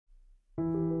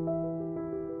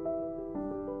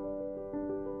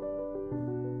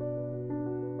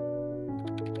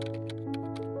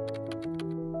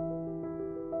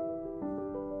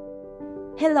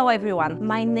Hello everyone,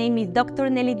 my name is Dr.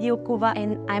 Nelly Dilkova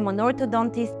and I'm an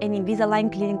orthodontist and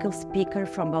Invisalign clinical speaker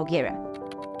from Bulgaria.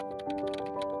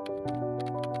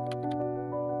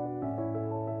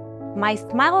 My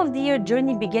Smile of the Year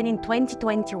journey began in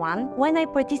 2021 when I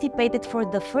participated for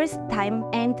the first time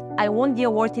and I won the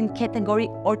award in category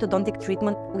orthodontic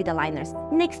treatment with aligners.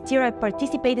 Next year I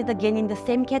participated again in the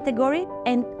same category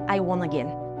and I won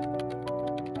again.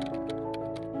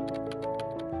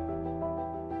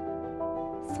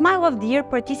 Smile of the Year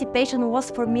participation was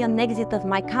for me an exit of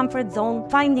my comfort zone,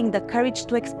 finding the courage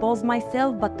to expose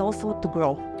myself but also to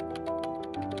grow.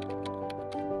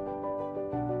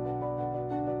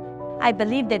 I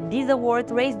believe that this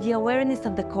award raised the awareness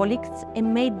of the colleagues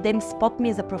and made them spot me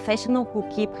as a professional who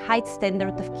keeps high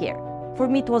standard of care. For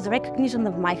me it was recognition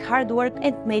of my hard work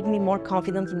and made me more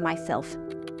confident in myself.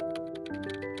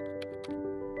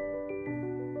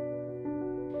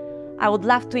 I would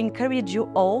love to encourage you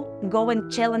all, go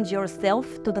and challenge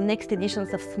yourself to the next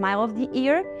editions of Smile of the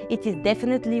Year. It is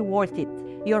definitely worth it.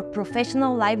 Your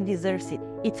professional life deserves it.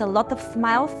 It's a lot of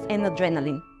smiles and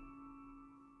adrenaline.